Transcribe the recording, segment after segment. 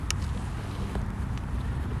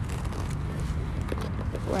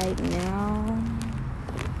right now,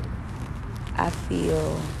 I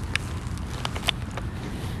feel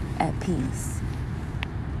at peace.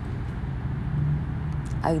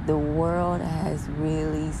 Like the world has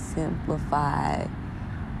really simplified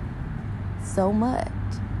so much.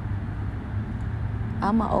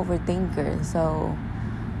 I'm an overthinker, so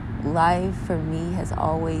life for me has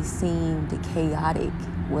always seemed chaotic,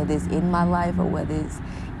 whether it's in my life or whether it's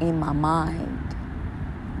in my mind.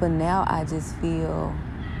 But now I just feel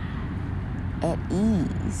at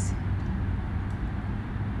ease.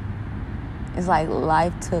 It's like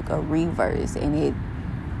life took a reverse and it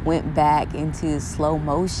went back into slow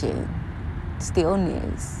motion,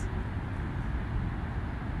 stillness.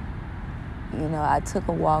 You know, I took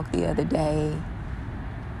a walk the other day,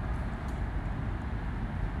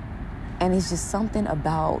 and it's just something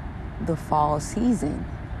about the fall season.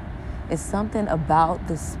 It's something about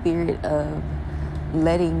the spirit of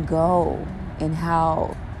letting go and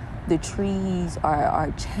how the trees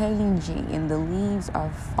are changing and the leaves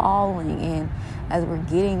are falling, and as we're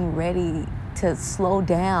getting ready to slow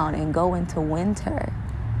down and go into winter,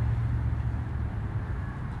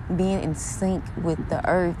 being in sync with the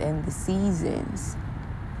earth and the seasons.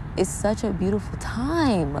 It's such a beautiful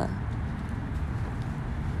time.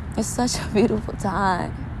 It's such a beautiful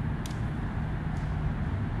time.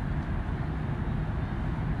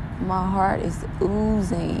 My heart is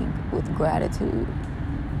oozing with gratitude.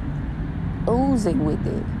 Oozing with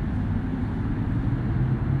it.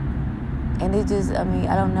 And it just, I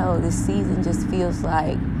don't know, this season just feels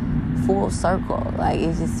like full circle. Like,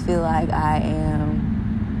 it just feels like I am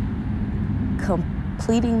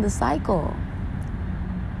completing the cycle.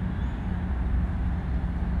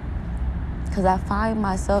 Because I find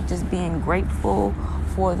myself just being grateful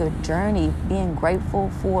for the journey, being grateful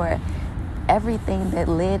for everything that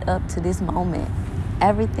led up to this moment,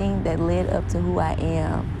 everything that led up to who I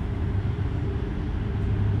am.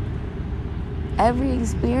 Every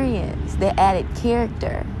experience that added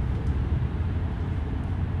character,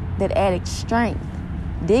 that added strength,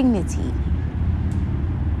 dignity,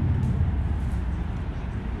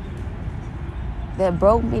 that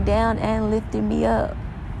broke me down and lifted me up.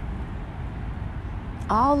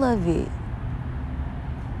 All of it.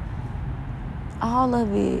 All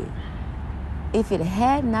of it. If it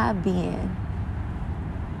had not been,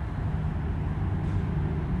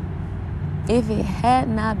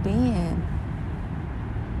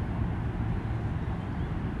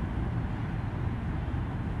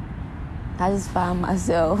 I just found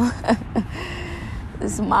myself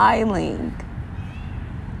smiling.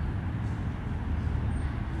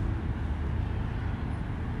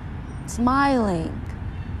 Smiling.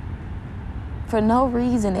 For no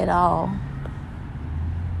reason at all.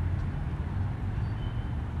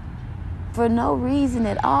 For no reason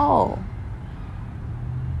at all.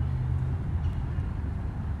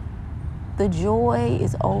 The joy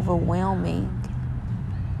is overwhelming.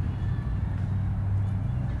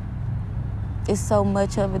 It's so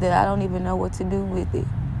much of it that I don't even know what to do with it.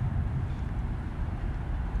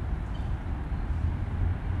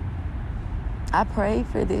 I prayed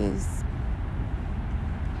for this.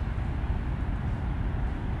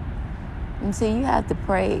 And so you have to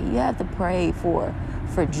pray. You have to pray for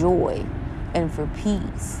joy and for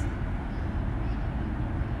peace.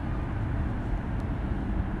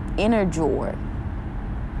 Inner joy.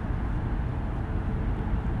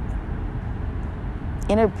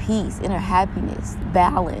 Inner peace, inner happiness,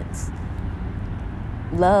 balance,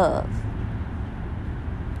 love,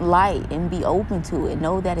 light, and be open to it.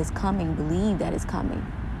 Know that it's coming. Believe that it's coming.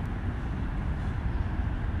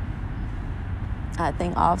 I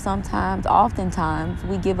think oftentimes,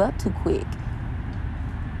 we give up too quick.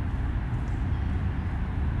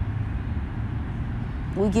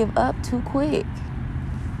 We give up too quick.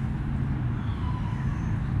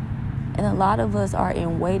 And a lot of us are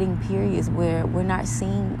in waiting periods where we're not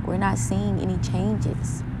seeing any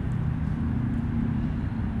changes.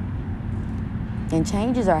 And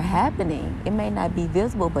changes are happening. It may not be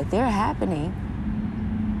visible, but they're happening.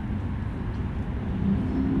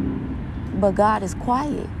 But God is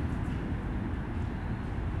quiet.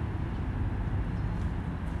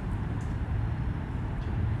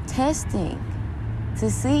 Testing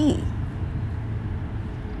to see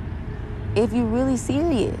if you're really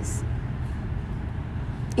serious.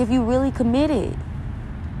 If you're really committed.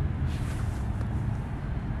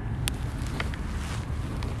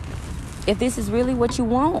 If this is really what you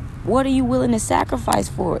want, what are you willing to sacrifice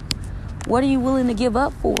for it? What are you willing to give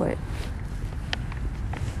up for it?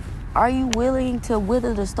 Are you willing to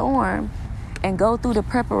weather the storm and go through the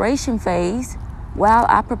preparation phase while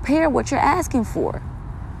I prepare what you're asking for?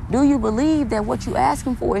 Do you believe that what you're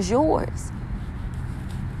asking for is yours?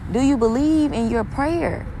 Do you believe in your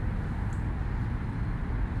prayer?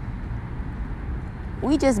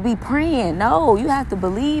 We just be praying. No, you have to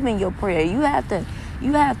believe in your prayer. You have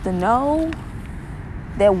to know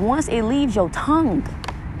that once it leaves your tongue,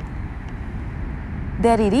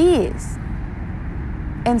 that it is.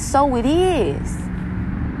 And so it is.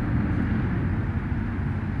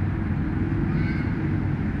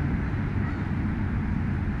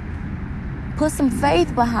 Put some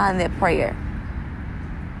faith behind that prayer.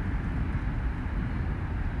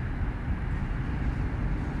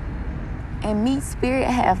 And meet spirit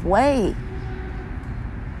halfway.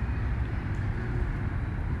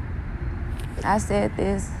 I said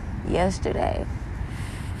this yesterday.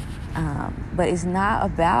 But it's not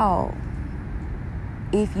about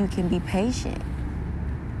if you can be patient.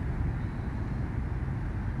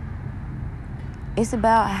 It's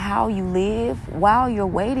about how you live while you're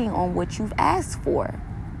waiting on what you've asked for.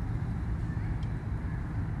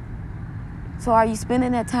 So are you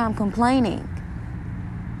spending that time complaining?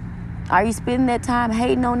 Are you spending that time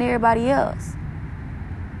hating on everybody else?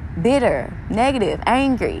 Bitter, negative,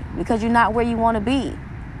 angry because you're not where you want to be?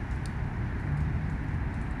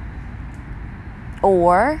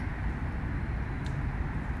 Or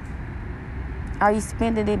are you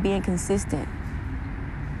spending it being consistent?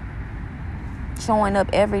 Showing up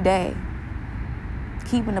every day.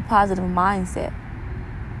 Keeping a positive mindset.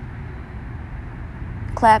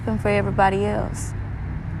 Clapping for everybody else.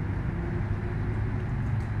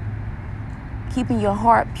 Keeping your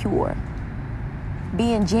heart pure.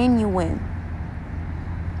 Being genuine.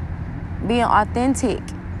 Being authentic.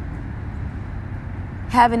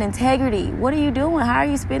 Having integrity. What are you doing? How are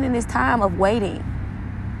you spending this time of waiting?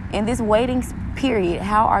 In this waiting period,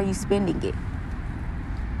 how are you spending it?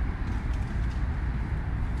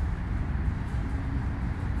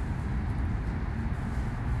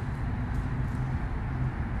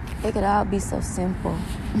 It could all be so simple.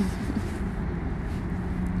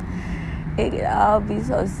 It could all be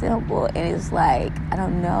so simple. And it's like, I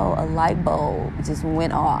don't know, a light bulb just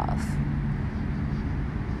went off.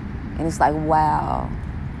 And it's like, wow.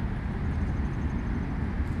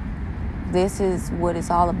 This is what it's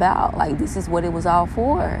all about. Like, this is what it was all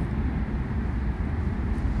for.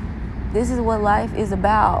 This is what life is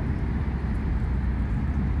about.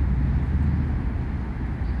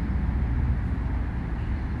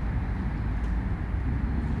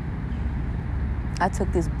 I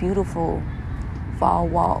took this beautiful fall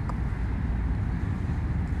walk.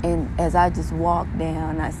 And as I just walk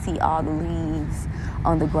down, I see all the leaves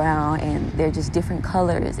on the ground and they're just different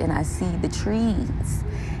colors. And I see the trees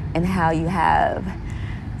and how you have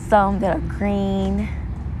some that are green.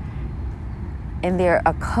 And there's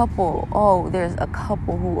a couple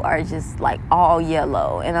who are just like all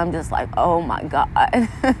yellow. And I'm just like, oh my God.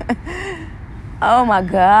 Oh my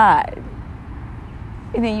God.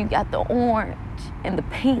 And then you got the orange and the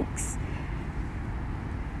pinks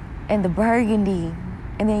and the burgundy.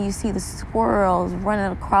 And then you see the squirrels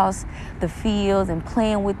running across the fields and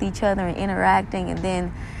playing with each other and interacting. And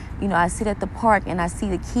then, I sit at the park and I see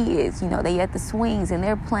the kids, they at the swings and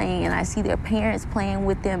they're playing. And I see their parents playing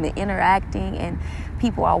with them and interacting. And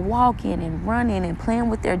people are walking and running and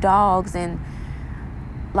playing with their dogs. And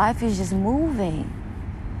life is just moving.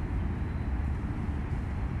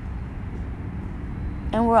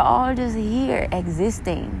 And we're all just here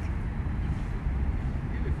existing.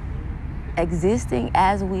 Existing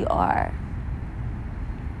as we are.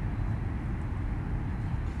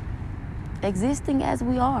 Existing as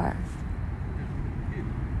we are.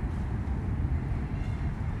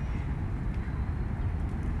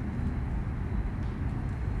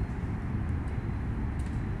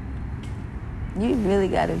 You really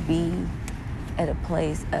got to be at a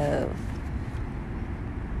place of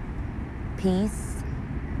peace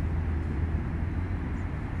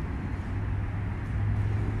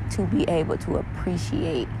to be able to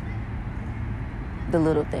appreciate the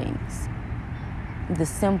little things, the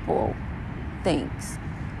simple things.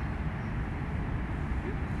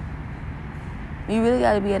 You really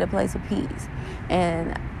got to be at a place of peace.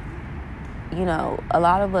 And, a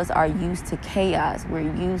lot of us are used to chaos. We're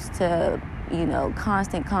used to,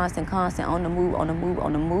 constant, on the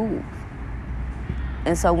move.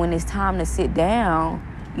 And so when it's time to sit down,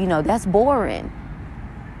 that's boring.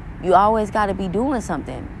 You always got to be doing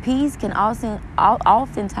something. Peace can also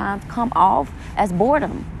oftentimes come off as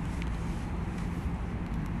boredom.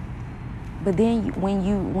 But then when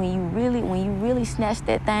you really snatch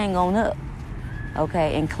that thing on up,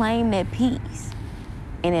 okay, and claim that peace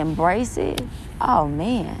and embrace it, oh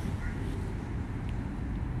man.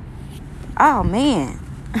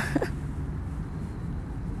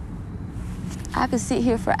 I could sit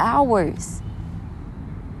here for hours.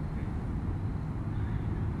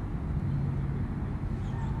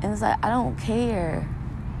 And it's like, I don't care.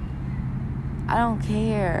 I don't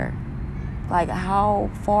care, like, how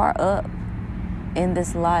far up in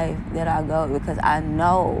this life that I go, because I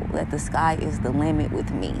know that the sky is the limit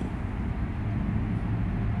with me.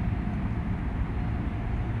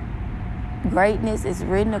 Greatness is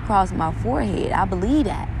written across my forehead. I believe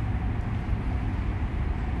that.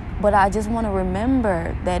 But I just want to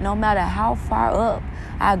remember that no matter how far up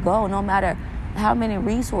I go, no matter how many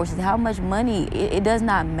resources, how much money, it does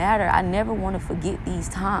not matter. I never want to forget these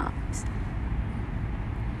times.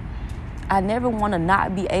 I never want to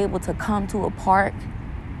not be able to come to a park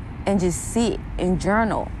and just sit and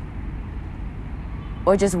journal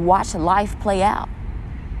or just watch life play out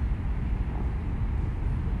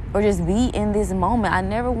or just be in this moment. I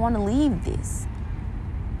never want to leave this.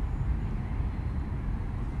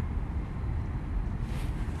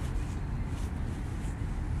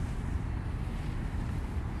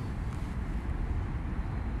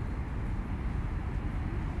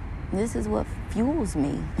 This is what fuels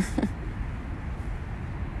me.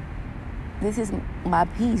 This is my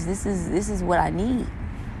peace. This is what I need.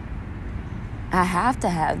 I have to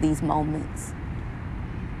have these moments.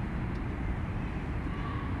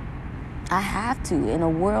 I have to, in a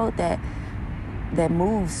world that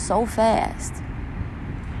moves so fast.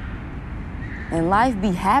 And life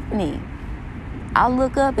be happening. I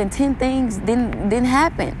look up and 10 things didn't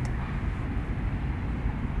happen.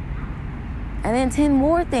 And then 10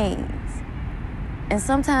 more things. And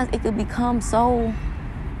sometimes it could become so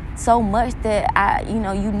much that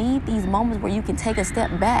you need these moments where you can take a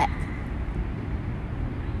step back.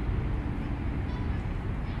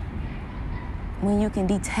 When you can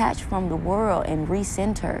detach from the world and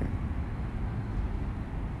recenter.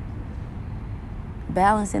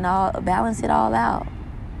 Balance it all out.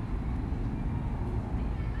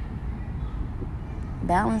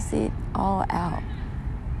 Balance it all out.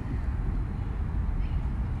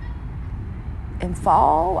 And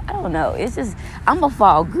fall, I don't know. It's just, I'm a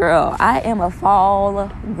fall girl. I am a fall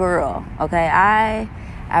girl. Okay, I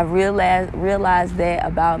realized that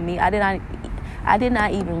about me. I did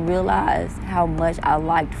not even realize how much I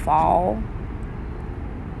liked fall.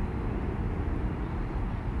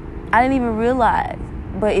 I didn't even realize,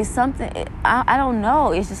 but it's something. I don't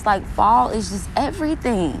know. It's just like fall is just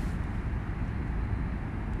everything.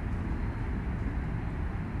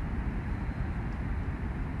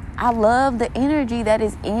 I love the energy that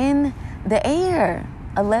is in the air.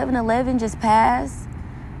 11/11 just passed.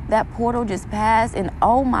 That portal just passed. And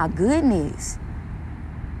oh my goodness.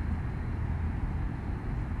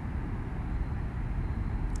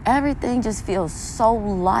 Everything just feels so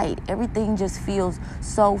light. Everything just feels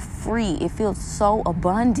so free. It feels so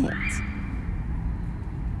abundant.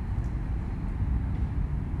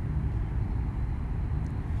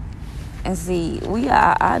 And see,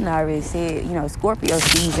 I already said, Scorpio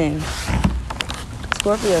season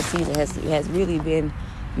has really been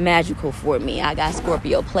magical for me. I got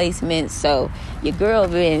Scorpio placements, so your girl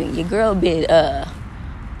been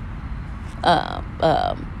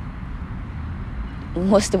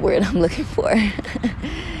what's the word I'm looking for?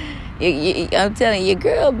 I'm telling you, your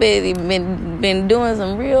girl been doing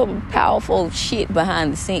some real powerful shit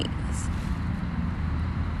behind the scenes.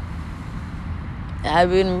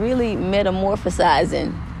 I've been really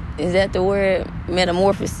metamorphosizing. Is that the word?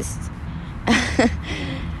 Metamorphosis.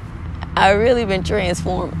 I've really been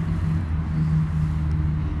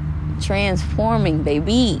transforming,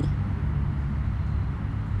 baby.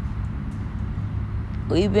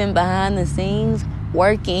 We've been behind the scenes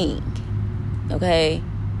working, okay?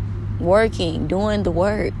 Working, doing the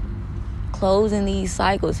work, closing these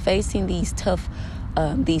cycles, facing these tough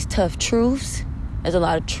truths. There's a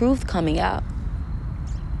lot of truth coming out.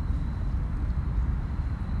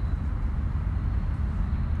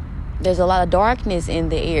 There's a lot of darkness in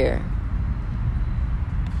the air.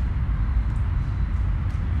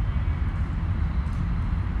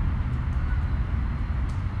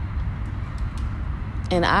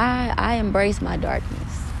 And I embrace my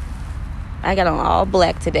darkness. I got on all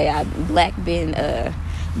black today. Black been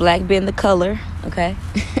the color, okay?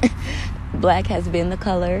 Black has been the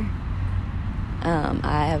color.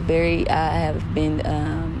 I have been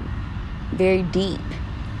very deep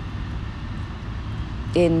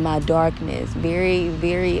in my darkness, very,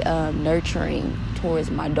 very nurturing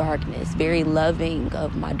towards my darkness, very loving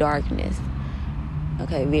of my darkness,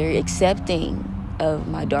 okay, very accepting of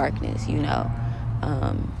my darkness,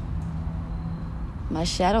 my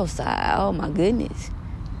shadow side. Oh my goodness,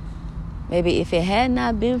 Maybe if it had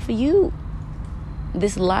not been for you,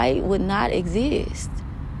 this light would not exist.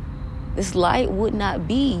 This light would not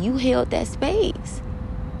be. You held that space.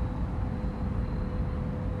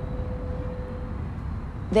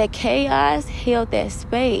 That chaos held that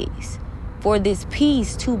space for this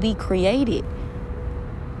peace to be created.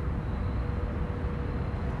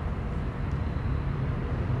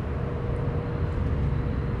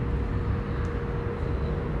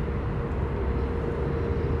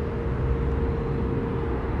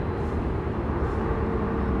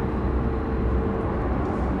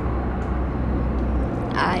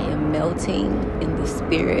 I am melting in the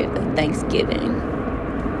spirit of Thanksgiving.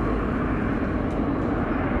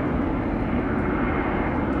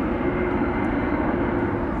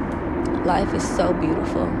 Life is so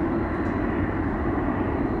beautiful.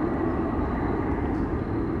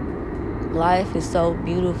 Life is so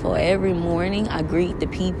beautiful. Every morning I greet the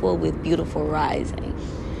people with beautiful rising.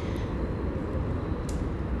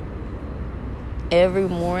 Every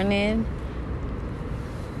morning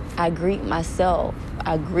I greet myself.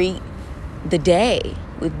 I greet the day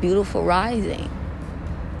with beautiful rising.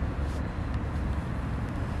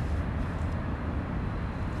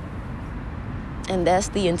 And that's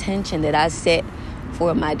the intention that I set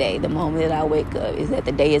for my day. The moment that I wake up is that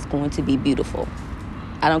the day is going to be beautiful.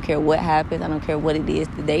 I don't care what happens. I don't care what it is.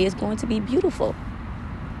 The day is going to be beautiful.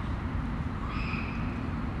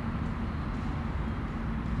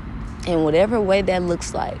 In whatever way that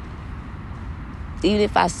looks like. Even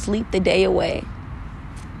if I sleep the day away,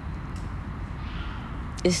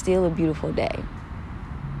 it's still a beautiful day.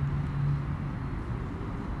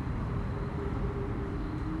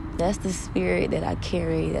 That's the spirit that I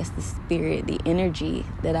carry. That's the spirit, the energy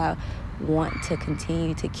that I want to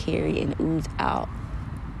continue to carry and ooze out.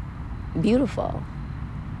 Beautiful.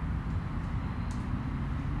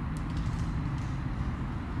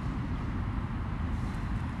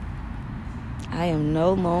 I am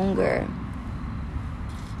no longer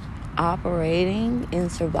operating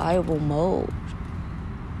in survival mode.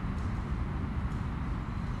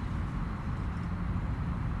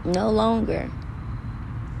 No longer.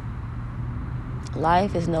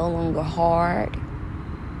 Life is no longer hard.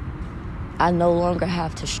 I no longer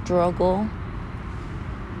have to struggle,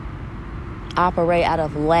 operate out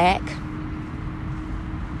of lack.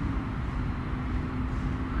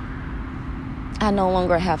 I no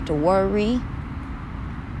longer have to worry,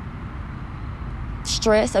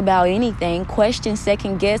 stress about anything, question,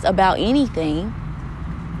 second guess about anything.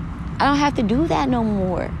 I don't have to do that no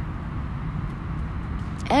more.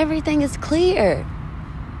 Everything is clear.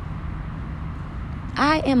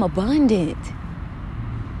 I am abundant.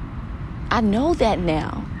 I know that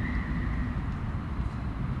now.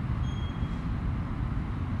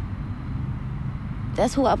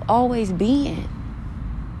 That's who I've always been.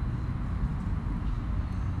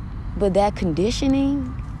 But that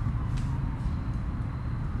conditioning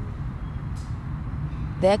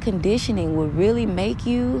would really make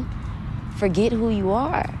you forget who you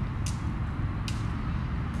are.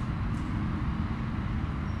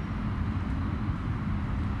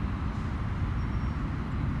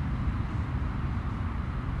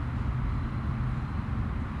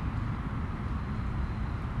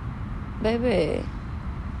 Baby,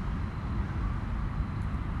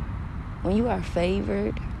 when you are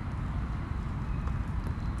favored,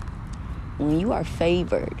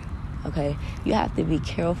 okay, you have to be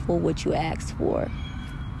careful what you ask for.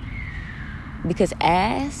 Because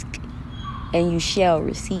ask and you shall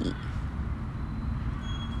receive.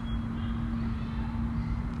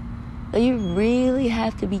 So you really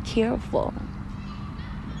have to be careful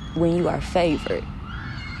when you are favored.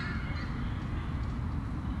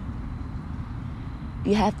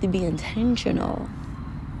 You have to be intentional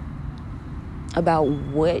about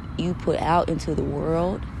what you put out into the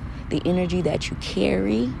world, the energy that you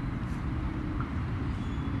carry,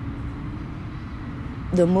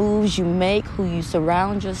 the moves you make, who you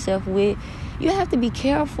surround yourself with. You have to be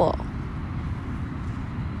careful.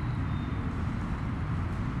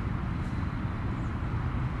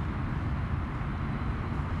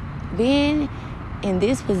 Being in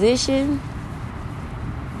this position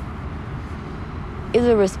is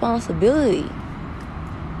a responsibility.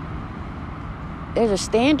 There's a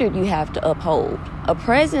standard you have to uphold, a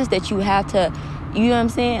presence that you have to, you know what I'm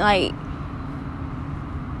saying? Like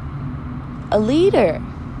a leader,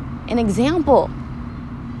 an example.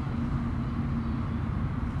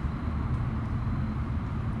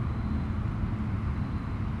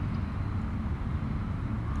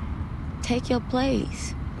 Take your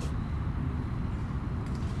place.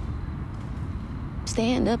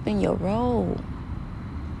 Stand up in your role.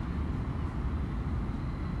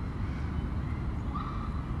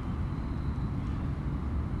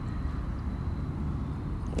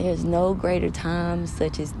 There's no greater time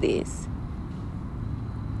such as this.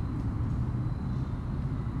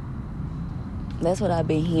 That's what I've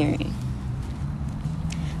been hearing.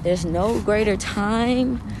 There's no greater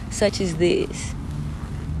time such as this.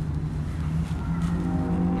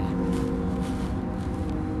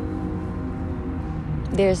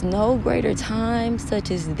 There's no greater time such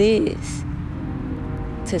as this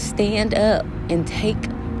to stand up and take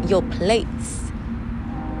your place.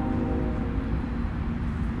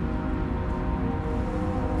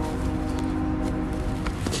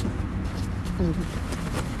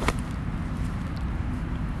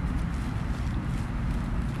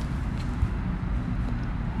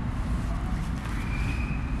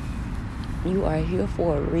 You are here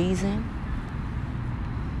for a reason.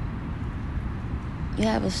 You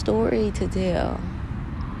have a story to tell.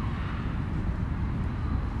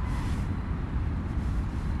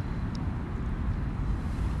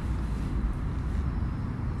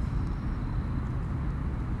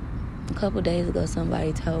 A couple days ago,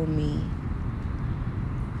 somebody told me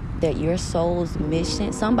that your soul's mission,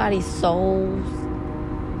 the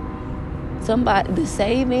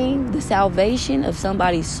salvation of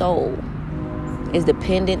somebody's soul is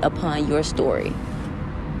dependent upon your story,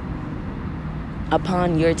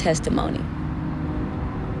 upon your testimony.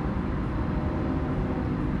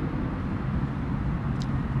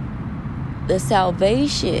 The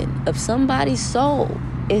salvation of somebody's soul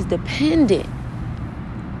is dependent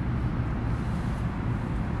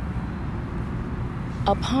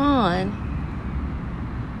upon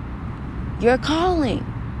your calling,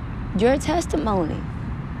 your testimony.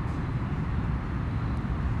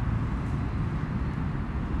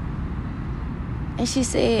 And she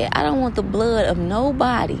said, I don't want the blood of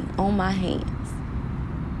nobody on my hands.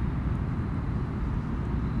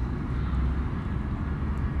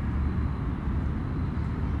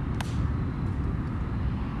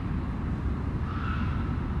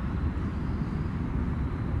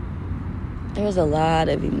 There's a lot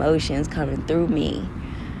of emotions coming through me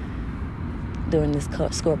during this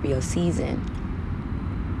Scorpio season.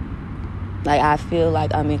 Like, I feel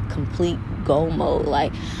like I'm in complete go mode.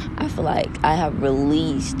 Like, I feel like I have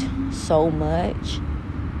released so much,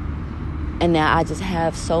 and now I just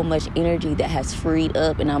have so much energy that has freed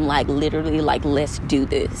up, and I'm like, literally, like, let's do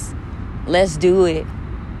this. Let's do it.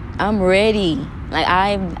 I'm ready. Like,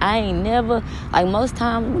 I ain't never, like, most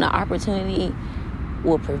times when an opportunity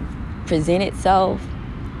will present itself,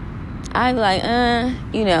 I'm like, it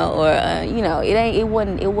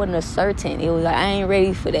wasn't a certain. It was like, I ain't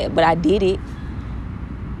ready for that, but I did it,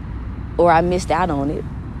 or I missed out on it,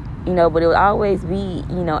 but it would always be,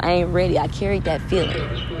 I ain't ready. I carried that feeling.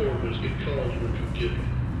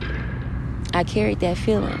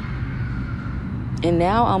 And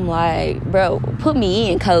now I'm like, bro, put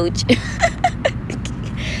me in, coach.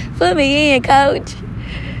 Put me in, coach.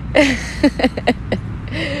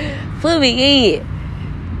 Put me in.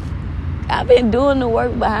 I've been doing the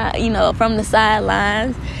work behind, from the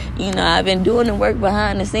sidelines. I've been doing the work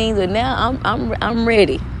behind the scenes, but now I'm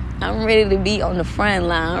ready. I'm ready to be on the front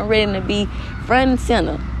line. I'm ready to be front and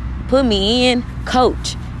center. Put me in,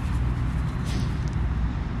 coach.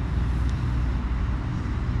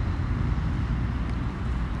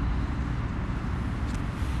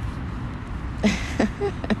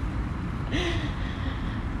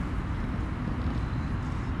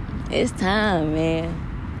 It's time, man.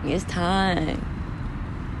 It's time.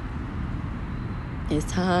 It's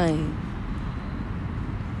time.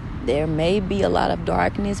 There may be a lot of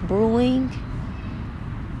darkness brewing.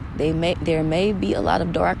 There may be a lot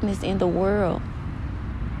of darkness in the world.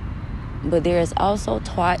 But there is also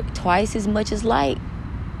twice as much as light.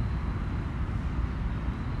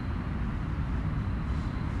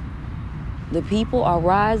 The people are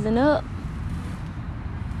rising up.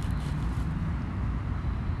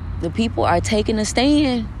 The people are taking a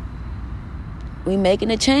stand. We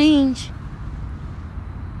making a change.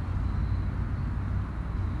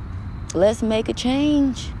 Let's make a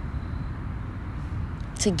change.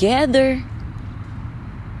 Together.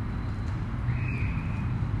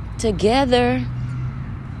 Together.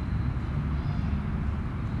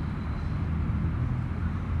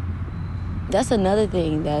 That's another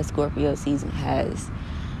thing that Scorpio season has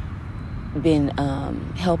been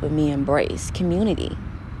helping me embrace. Community.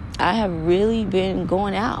 I have really been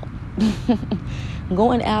going out.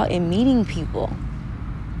 Going out and meeting people.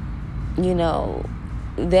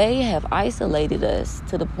 They have isolated us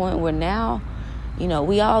to the point where now,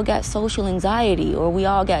 we all got social anxiety, or we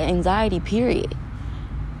all got anxiety, period.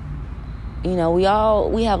 We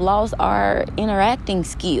have lost our interacting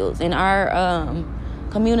skills and our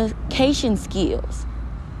communication skills.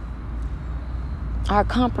 our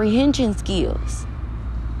comprehension skills.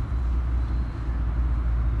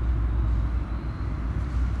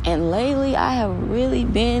 And lately, I have really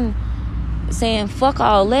been saying, fuck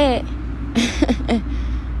all that,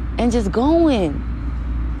 and just going.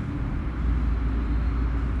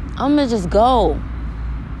 I'm gonna just go.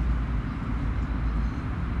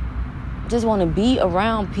 Just want to be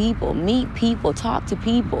around people, meet people, talk to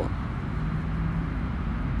people.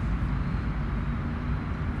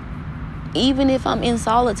 Even if I'm in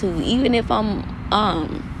solitude, even if I'm,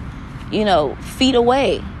 feet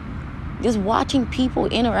away, just watching people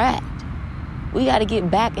interact. We got to get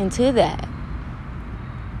back into that.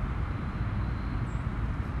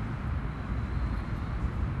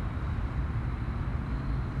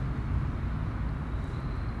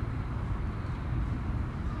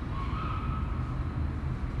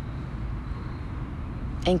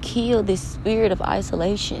 And kill this spirit of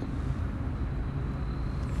isolation.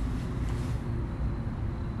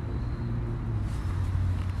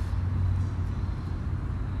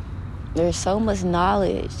 There's so much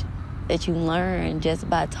knowledge that you learn just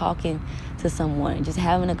by talking to someone, just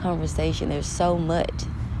having a conversation. There's so much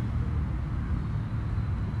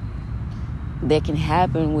that can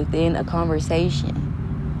happen within a conversation.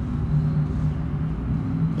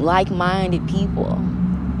 Like-minded people.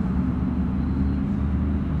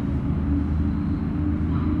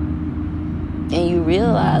 And you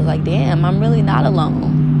realize, like, damn, I'm really not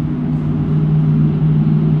alone.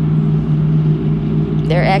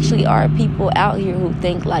 There actually are people out here who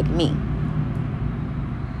think like me,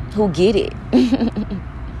 who get it,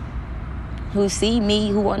 who see me,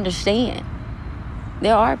 who understand.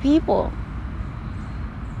 There are people.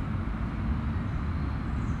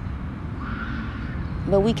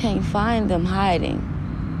 But we can't find them hiding.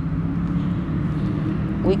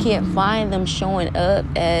 We can't find them showing up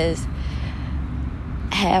as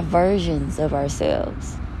half versions of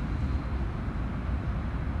ourselves.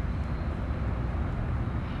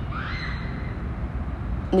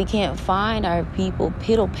 We can't find our people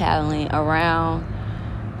piddle-paddling around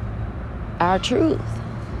our truth.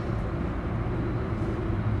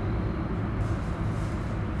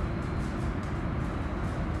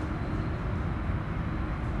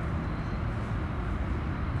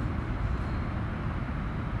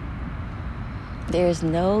 There's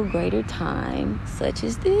no greater time such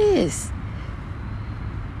as this.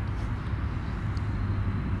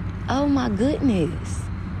 Oh my goodness.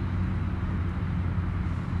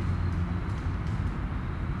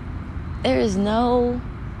 There is no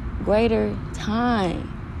greater time.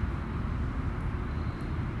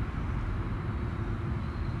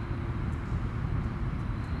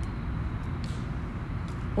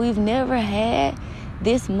 We've never had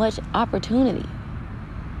this much opportunity.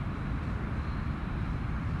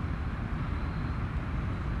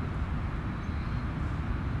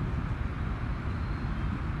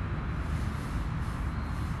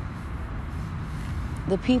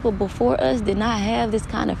 The people before us did not have this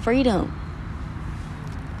kind of freedom.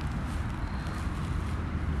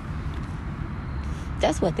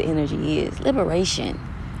 That's what the energy is. Liberation.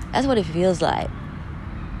 That's what it feels like.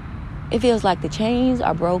 It feels like the chains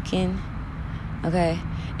are broken. Okay?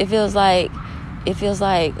 It feels like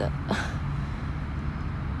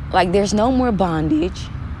there's no more bondage.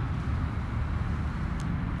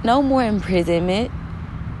 No more imprisonment.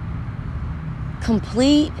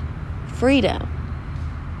 Complete freedom.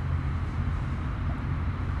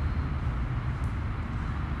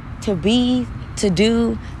 To be, to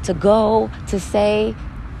do, to go, to say.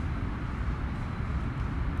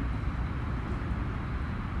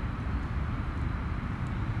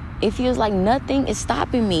 It feels like nothing is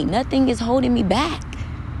stopping me. Nothing is holding me back.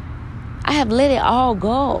 I have let it all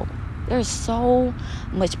go. There's so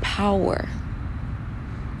much power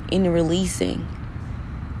in the releasing.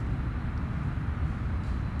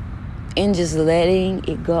 And just letting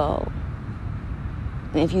it go.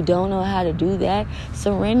 And if you don't know how to do that,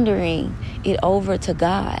 surrendering it over to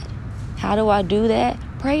God. How do I do that?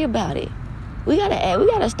 Pray about it. We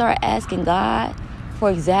gotta start asking God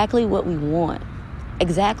for exactly what we want,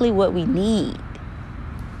 exactly what we need.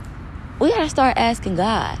 We gotta start asking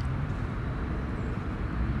God.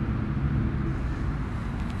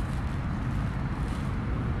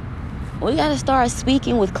 We gotta start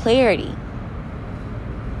speaking with clarity.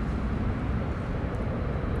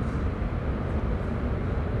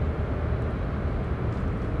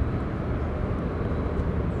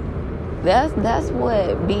 That's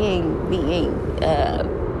what being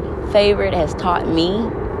favored has taught me.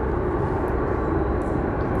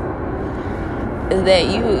 Is that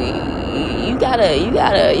you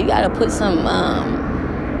gotta put some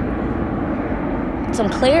some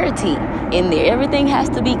clarity in there. Everything has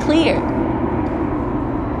to be clear.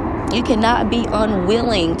 You cannot be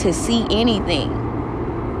unwilling to see anything.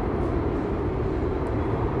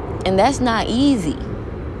 And that's not easy.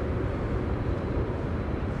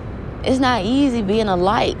 It's not easy being a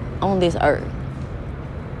light on this earth.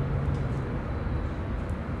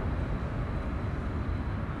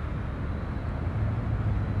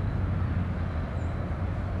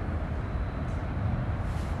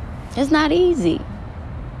 It's not easy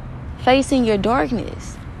facing your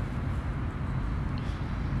darkness.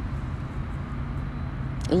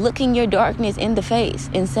 Looking your darkness in the face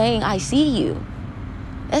and saying, I see you.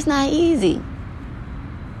 That's not easy.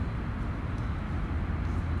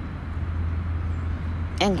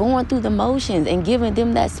 And going through the motions and giving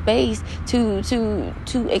them that space to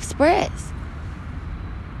express.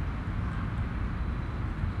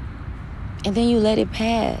 And then you let it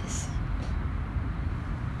pass.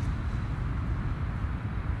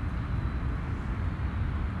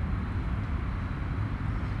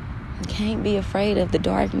 You can't be afraid of the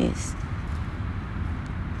darkness.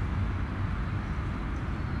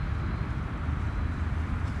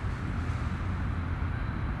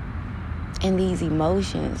 And these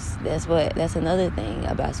emotions, that's another thing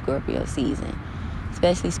about Scorpio season,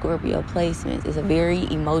 especially Scorpio placements. It's a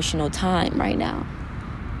very emotional time right now.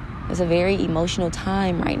 It's a very emotional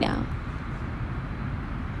time right now.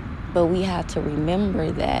 But we have to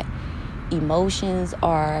remember that emotions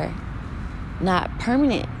are not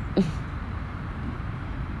permanent.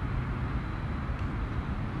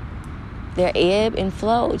 They're ebb and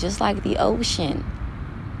flow, just like the ocean.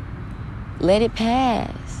 Let it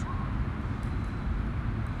pass.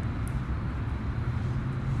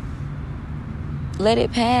 Let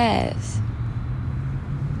it pass.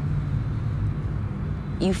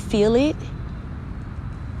 You feel it,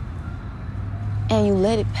 and you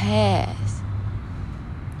let it pass.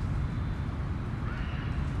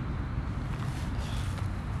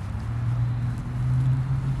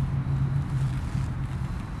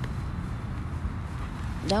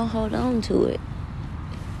 Don't hold on to it.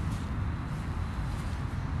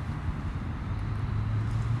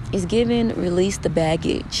 It's given, release the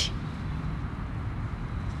baggage.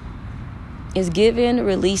 It's given,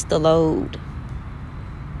 release the load.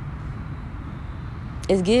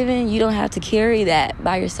 It's given, you don't have to carry that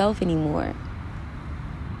by yourself anymore.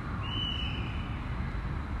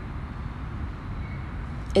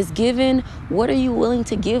 It's given, what are you willing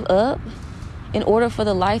to give up in order for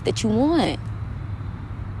the life that you want?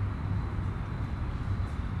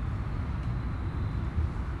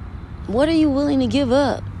 What are you willing to give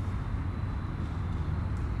up?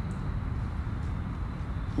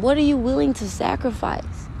 What are you willing to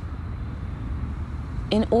sacrifice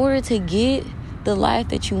in order to get the life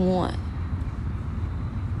that you want?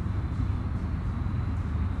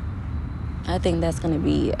 I think that's going to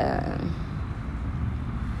be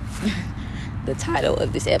the title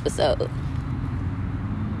of this episode.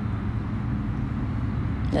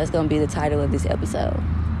 That's going to be the title of this episode.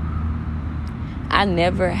 I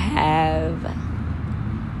never have,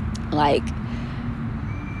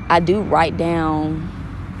 I do write down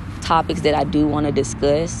topics that I do want to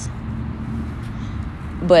discuss,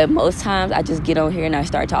 but most times I just get on here and I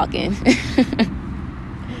start talking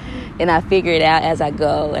and I figure it out as I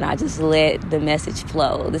go, and I just let the message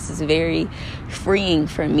flow. This is very freeing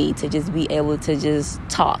for me to just be able to just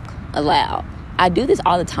talk aloud. I do this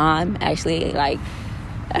all the time, actually.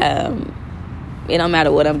 It don't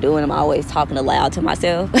matter what I'm doing, I'm always talking aloud to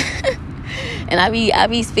myself. And I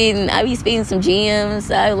be spitting some gems.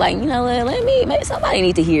 So I'm like, you know what, maybe somebody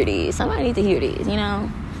need to hear this. Somebody need to hear this, you know?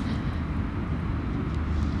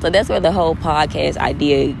 So that's where the whole podcast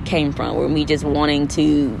idea came from, where me just wanting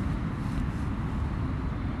to,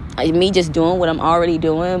 me just doing what I'm already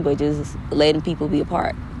doing, but just letting people be a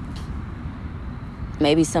part.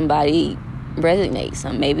 Maybe somebody resonates.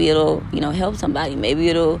 Maybe it'll, help somebody. Maybe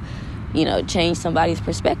it'll, change somebody's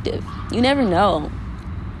perspective. You never know.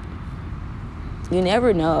 You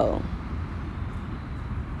never know.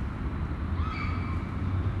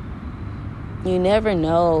 You never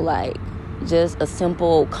know, just a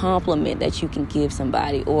simple compliment that you can give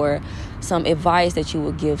somebody, or some advice that you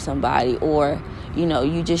would give somebody, or,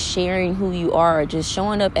 you just sharing who you are, or just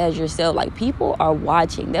showing up as yourself. People are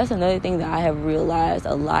watching. That's another thing that I have realized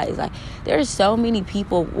a lot, is there are so many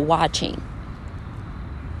people watching.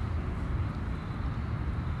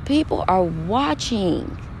 People are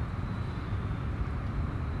watching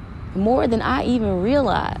more than I even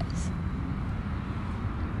realize.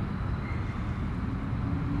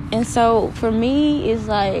 And so for me, it's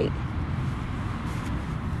I'm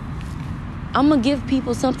gonna give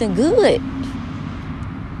people something good.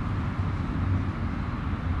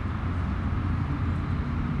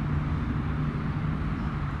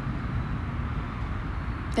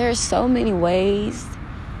 are so many ways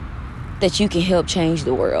that you can help change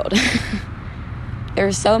the world. There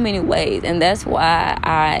are so many ways, and that's why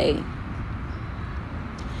I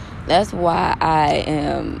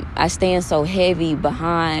stand so heavy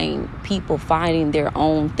behind people finding their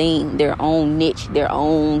own thing, their own niche, their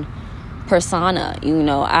own persona. You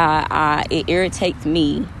know, it irritates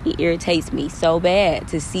me so bad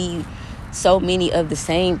to see so many of the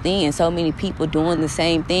same thing and so many people doing the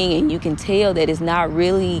same thing, and you can tell that it's not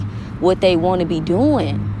really what they want to be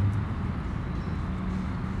doing.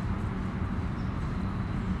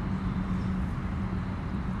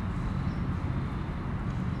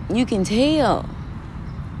 You can tell.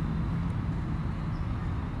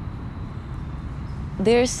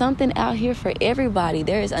 There's something out here for everybody.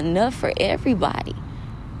 There is enough for everybody.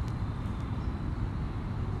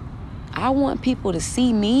 I want people to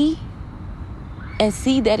see me and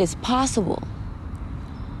see that it's possible.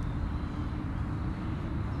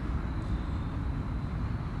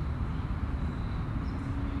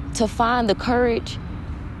 To find the courage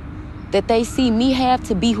that they see me have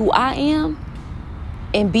to be who I am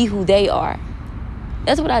and be who they are.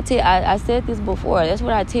 That's what I tell. I said this before. That's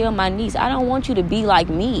what I tell my niece. I don't want you to be like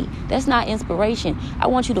me. That's not inspiration. I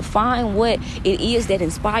want you to find what it is that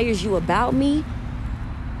inspires you about me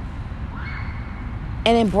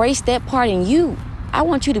and embrace that part in you. I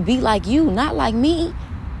want you to be like you, not like me.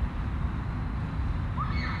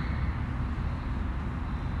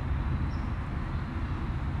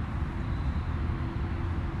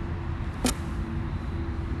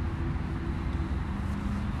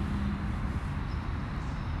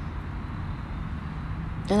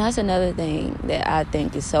 And that's another thing that I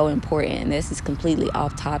think is so important. And this is completely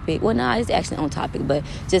off topic. Well, no, it's actually on topic, but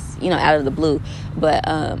just, out of the blue. But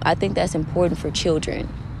I think that's important for children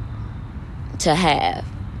to have.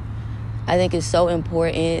 I think it's so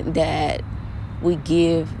important that we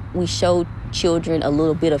show children a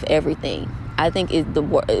little bit of everything. I think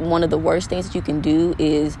one of the worst things that you can do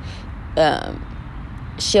is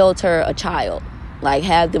shelter a child. Like,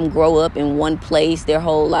 have them grow up in one place their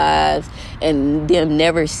whole lives and them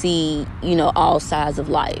never see, all sides of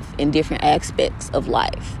life and different aspects of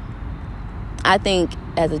life. I think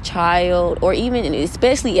as a child, or even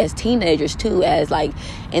especially as teenagers too, as like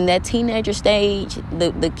in that teenager stage,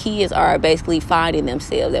 the kids are basically finding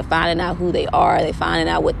themselves. They're finding out who they are. They're finding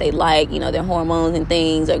out what they like. Their hormones and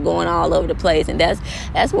things are going all over the place. And that's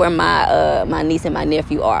where my niece and my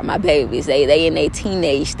nephew are, my babies. They in their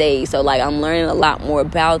teenage stage. So like I'm learning a lot more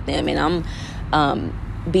about them, and I'm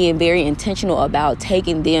being very intentional about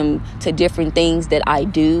taking them to different things that I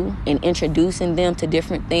do and introducing them to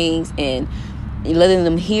different things and letting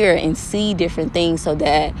them hear and see different things, so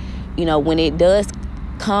that when it does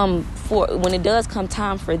come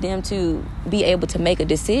time for them to be able to make a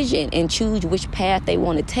decision and choose which path they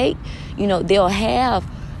want to take, they'll have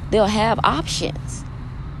options.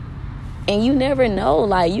 And you never know,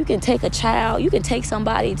 like you can take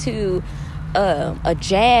somebody to a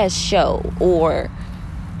jazz show or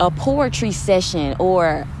a poetry session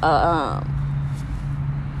or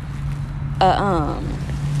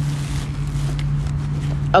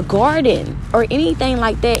a garden or anything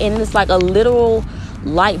like that, and it's like a literal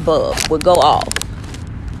light bulb would go off.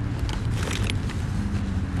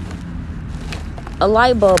 A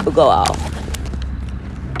light bulb would go off,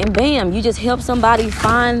 and bam, you just help somebody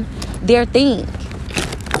find their thing.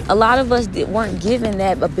 A lot of us weren't given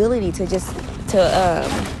that ability to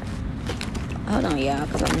hold on, y'all,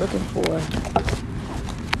 because I'm looking for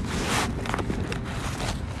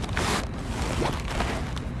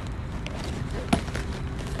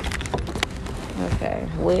okay,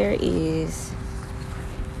 where is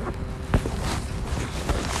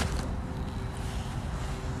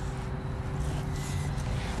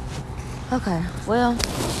okay, well,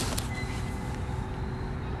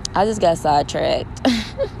 I just got sidetracked.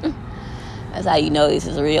 That's how you know this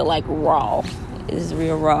is real, like raw. This is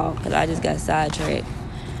real raw, because I just got sidetracked.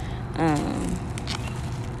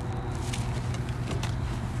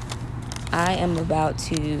 I am about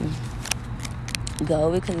to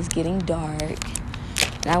go because it's getting dark,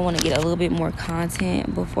 and I want to get a little bit more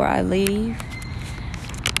content before I leave.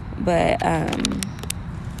 But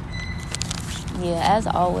yeah, as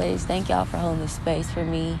always, thank y'all for holding the space for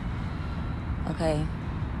me. Okay,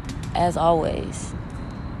 as always,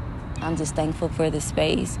 I'm just thankful for the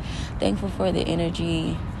space, thankful for the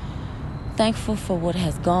energy, thankful for what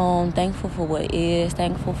has gone, thankful for what is,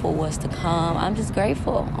 thankful for what's to come. I'm just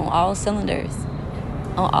grateful on all cylinders,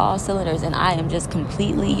 and I am just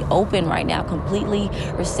completely open right now, completely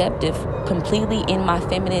receptive, completely in my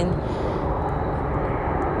feminine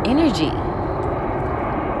energy.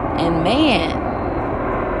 And man,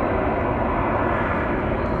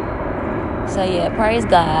 So yeah, praise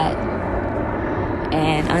God.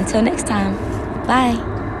 And until next time, bye.